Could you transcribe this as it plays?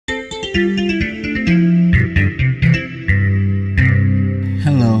Hello,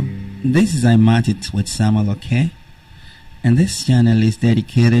 this is iMathit with Samuel Oke, and this channel is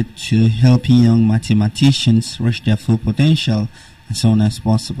dedicated to helping young mathematicians reach their full potential as soon as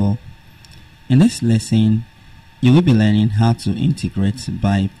possible. In this lesson, you will be learning how to integrate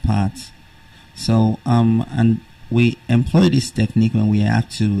by parts. And we employ this technique when we have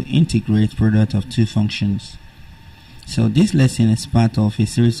to integrate product of two functions. So this lesson is part of a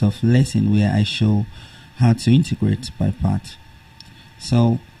series of lessons where I show how to integrate by part.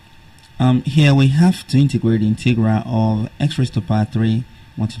 So here we have to integrate the integral of x raised to power 3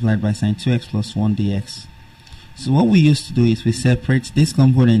 multiplied by sine 2x plus 1 dx. So what we used to do is we separate this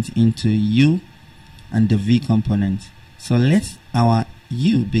component into u and the v component. So let our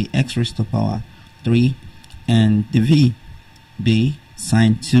u be x raised to power 3 and the v be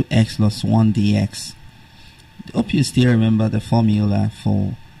sine 2x plus 1 dx. I hope you still remember the formula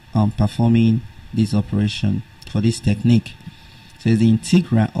for performing this operation for this technique. So the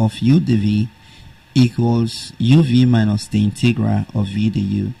integral of u dv equals uv minus the integral of v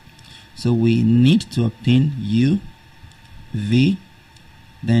du. So we need to obtain u, v,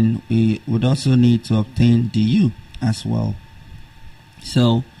 then we would also need to obtain du as well.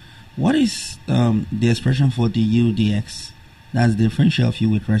 So what is the expression for du dx? That's the differential of u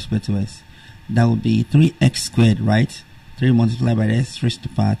with respect to s. That would be 3x squared, right? 3 multiplied by s raised to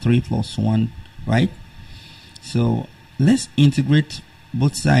power 3 plus 1, right? So let's integrate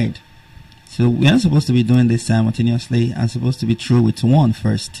both sides. So we are supposed to be doing this simultaneously. I'm supposed to be through with 1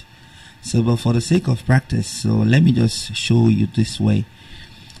 first. So but for the sake of practice, so let me just show you this way.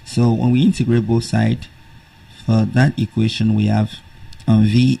 So when we integrate both sides, for that equation we have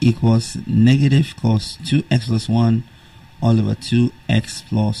v equals negative cos 2x plus 1 all over 2x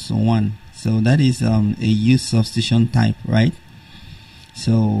plus 1. So that is a u substitution type, right?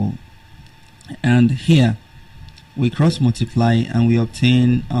 So and here we cross multiply and we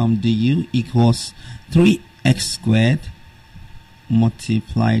obtain du equals 3x squared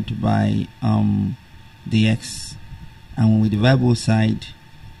multiplied by dx, and when we divide both sides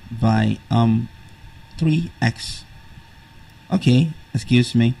by 3x. Okay,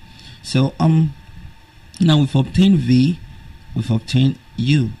 excuse me. So now we've obtained v, we've obtained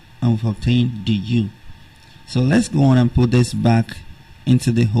u, and we've obtained du. So let's go on and put this back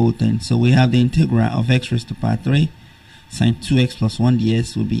into the whole thing. So we have the integral of x raised to power 3 sine 2x plus 1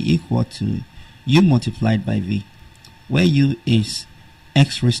 ds will be equal to u multiplied by v, where u is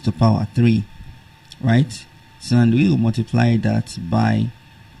x raised to power 3, right? So and we will multiply that by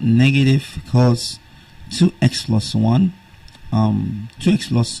negative cos 2x plus 1 2x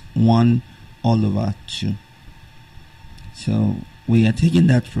plus 1 all over 2. So we are taking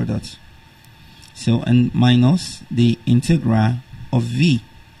that product, so and minus the integral of v,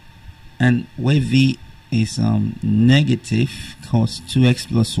 and where v is negative cos 2x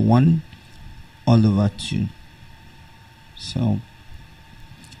plus 1 all over 2. So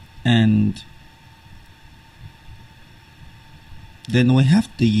and then we have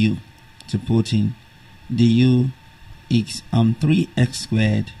the u to put in. The u is 3x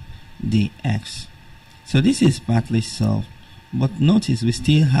squared dx. So this is partly solved, but notice we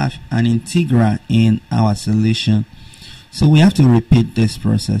still have an integral in our solution. So we have to repeat this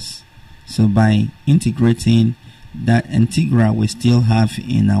process. So by integrating that integral we still have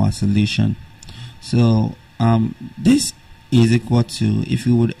in our solution. So this is equal to, if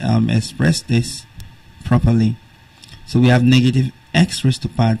you would express this properly, so we have negative x raised to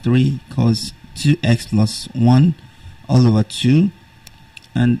power 3 cos 2x plus 1 all over 2,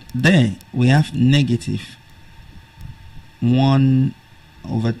 and there we have negative 1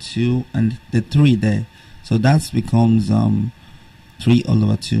 over 2 and the 3 there. So that becomes 3 all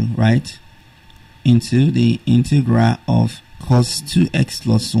over 2, right? Into the integral of cos 2x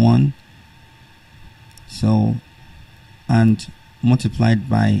plus 1, so and multiplied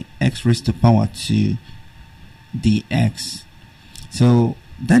by x raised to power 2 dx. So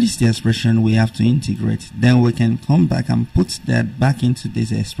that is the expression we have to integrate. Then we can come back and put that back into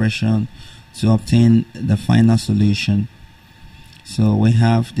this expression to obtain the final solution. So we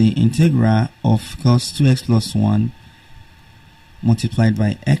have the integral of cos 2x plus 1 multiplied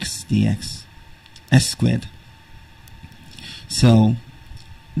by x dx, s squared. So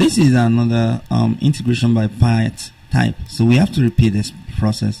this is another integration by part type. So we have to repeat this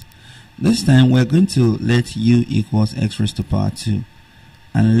process. This time we're going to let u equals x raised to power 2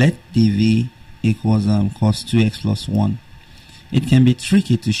 and let dv equals cos 2x plus 1. It can be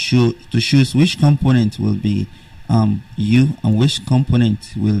tricky to choose which component will be u and which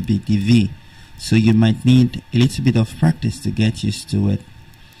component will be dv. So you might need a little bit of practice to get used to it.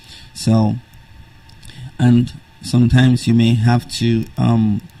 So, and sometimes you may have to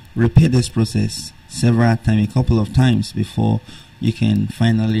repeat this process several times, a couple of times, before you can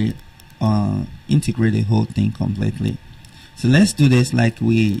finally integrate the whole thing completely. So let's do this like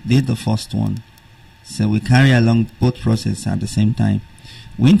we did the first one. So we carry along both processes at the same time.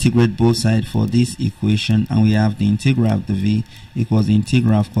 We integrate both sides for this equation, and we have the integral of the v equals the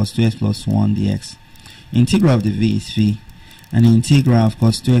integral of cos 2x plus 1 dx. Integral of the v is v, and the integral of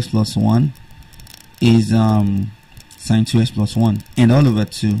cos 2x plus 1 is sin 2x plus 1, and all over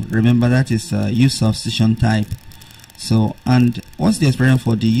 2. Remember, that is u substitution type. So, and what's the expression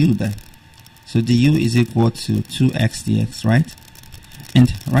for du there? So du is equal to 2x dx, right?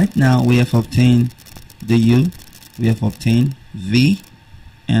 And right now we have obtained the u, we have obtained v,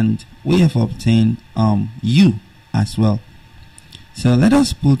 and we have obtained u as well. So let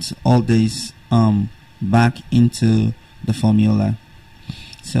us put all these back into the formula.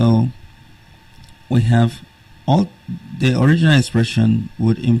 So we have all the original expression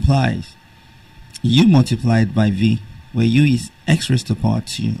would imply u multiplied by v, where u is x raised to the power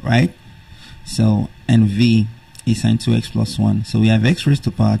 2, right? So, and v is sin 2x plus 1. So we have x raised to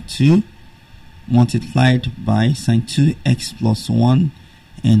the power 2 multiplied by sin 2x plus 1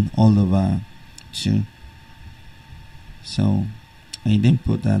 and all over 2. So I didn't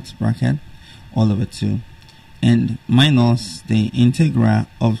put that bracket, all over 2, and minus the integral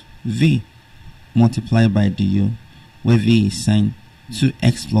of v multiplied by du, where v is sin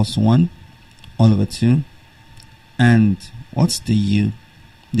 2x plus 1 all over 2. And what's the u?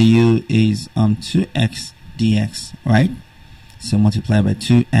 The u is 2x dx, right? So multiply by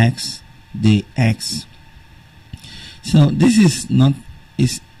 2x dx. So this is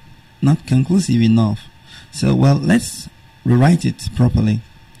not conclusive enough. So, well, let's rewrite it properly.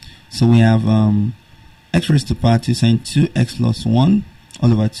 So we have x raised to the power 2 sin 2x plus 1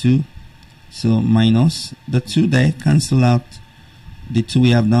 all over 2. So minus the 2 there, cancel out the 2 we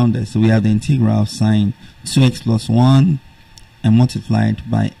have down there. So we have the integral of sin 2x plus 1 and multiplied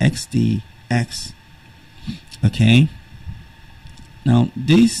by x dx. Okay. Now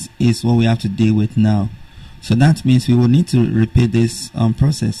this is what we have to deal with now. So that means we will need to repeat this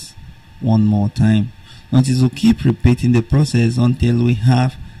process one more time. Notice we'll keep repeating the process until we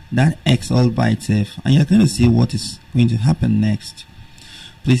have that x all by itself, and you're going to see what is going to happen next.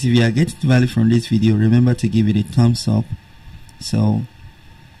 Please, if you are getting value from this video, remember to give it a thumbs up, so,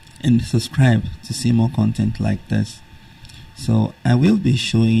 and subscribe to see more content like this. So I will be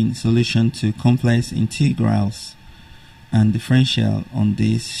showing solution to complex integrals and differential on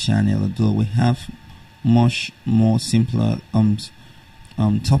this channel, although we have much more simpler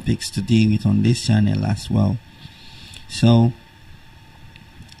topics to deal with on this channel as well. So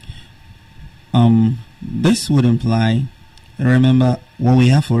this would imply, remember what we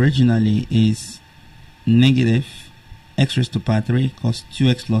have originally is negative x raised to the power 3 cos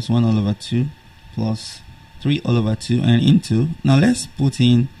 2x plus 1 all over 2 plus 3 all over 2 and into. Now let's put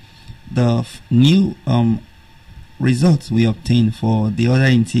in the new results we obtained for the other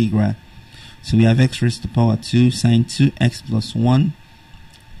integral. So we have x raised to the power 2 sin 2x plus 1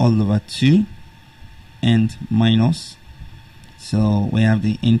 all over 2 and minus. So we have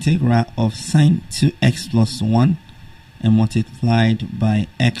the integral of sin 2x plus 1 and multiplied by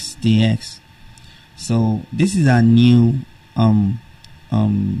x dx. So this is our new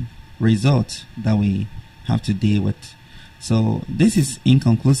result that we have to deal with. So this is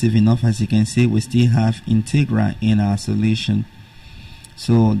inconclusive enough. As you can see, we still have integral in our solution.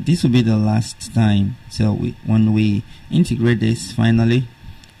 So this will be the last time. So when we integrate this finally,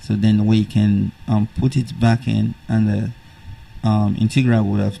 so then we can put it back in, and the integral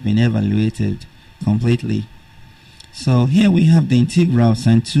would have been evaluated completely. So here we have the integral of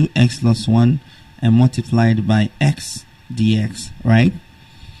sin 2x plus 1 and multiplied by x dx, right?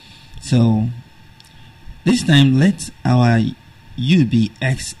 So this time let our u be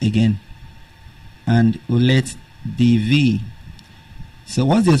x again, and we'll let dv. So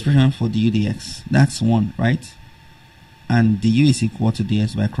what's the expression for du dx? That's 1, right? And du is equal to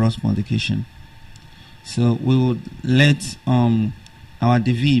dx by cross multiplication. So we would let our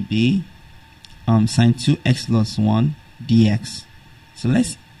dv be sin 2x plus 1 dx. So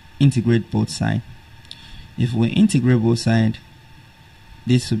let's integrate both sides. If we integrate both sides,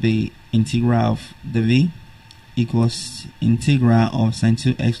 this will be integral of the v equals integral of sin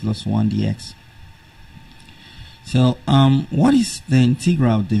 2x plus 1 dx. So what is the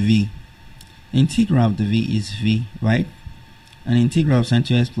integral of the v? The integral of the v is v, right? And integral of sin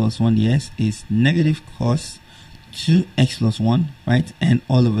 2x plus 1 dx is negative cos 2x plus 1, right? And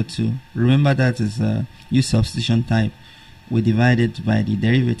all over 2. Remember that is a u substitution type. we divide it by the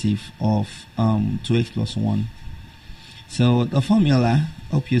derivative of 2x plus 1. So the formula,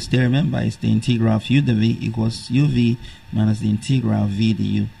 hope you still remember, is the integral of u dv equals uv minus the integral of v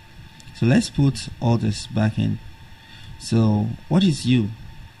du. So let's put all this back in. So what is u?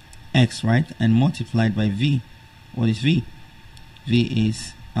 X, right? And multiplied by v. What is v? V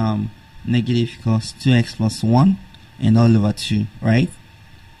is negative cos 2x plus 1 and all over 2, right?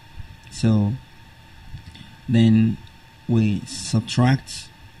 So then we subtract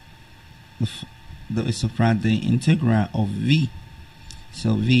the integral of v.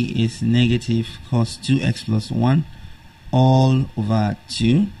 So v is negative cos 2x plus 1 all over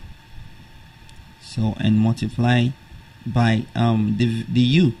 2. So and multiply by the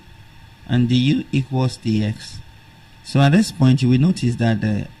u, and the u equals dx. So at this point you will notice that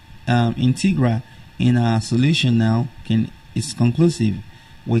the integral in our solution now is conclusive.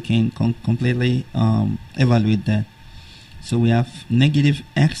 We can completely evaluate that. So we have negative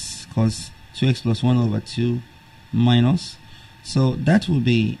x cos 2x plus 1 over 2 minus. So that will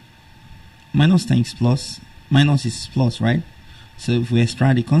be minus times plus. Minus is plus, right? So if we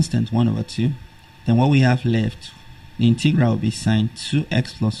extract the constant 1 over 2, then what we have left, the integral will be sine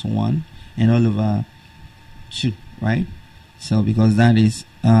 2x plus 1 and all over 2, right? So because that is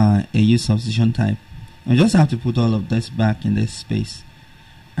a u substitution type, we just have to put all of this back in this space,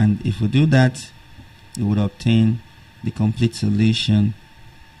 and if we do that, we would obtain the complete solution.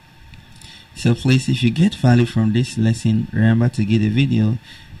 So please, if you get value from this lesson, remember to give the video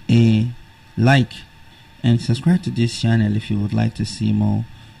a like and subscribe to this channel if you would like to see more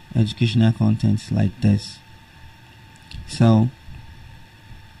educational contents like this. So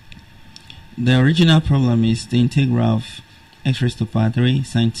the original problem is the integral of x raised to power 3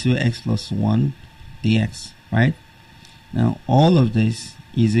 sine 2x plus 1 dx, right? Now all of this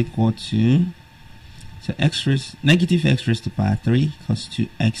is equal to, so negative x raised to power 3 cos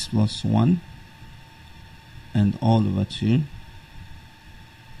 2x plus 1 and all over 2.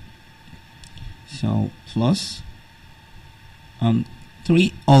 So plus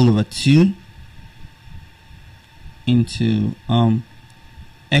 3 all over 2 into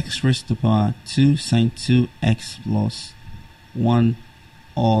x raised to power 2 sine 2x plus 1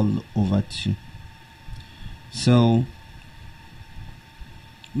 all over 2. So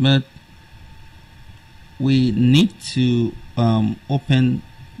but we need to open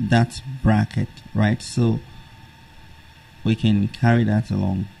that bracket, right? So we can carry that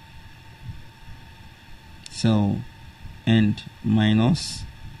along. So and minus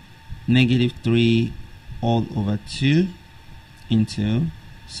negative 3 all over 2 into,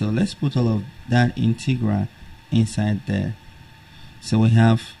 so let's put all of that integral inside there. So we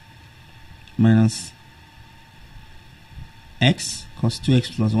have minus x cos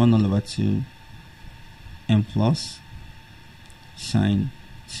 2x plus 1 all over 2 and plus sine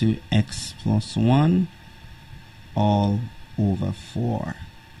 2x plus 1 all over 4.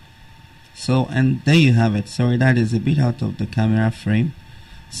 So, and there you have it. Sorry, that is a bit out of the camera frame.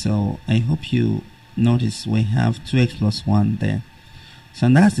 So I hope you notice we have 2x plus 1 there. So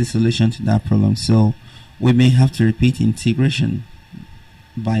and that's the solution to that problem. So we may have to repeat integration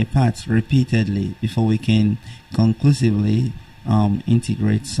by parts repeatedly before we can conclusively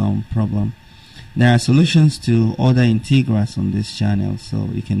integrate some problem. There are solutions to other integrals on this channel, so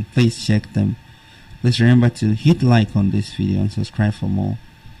you can please check them. Please remember to hit like on this video and subscribe for more.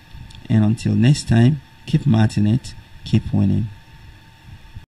 And until next time, keep mathing it, keep winning.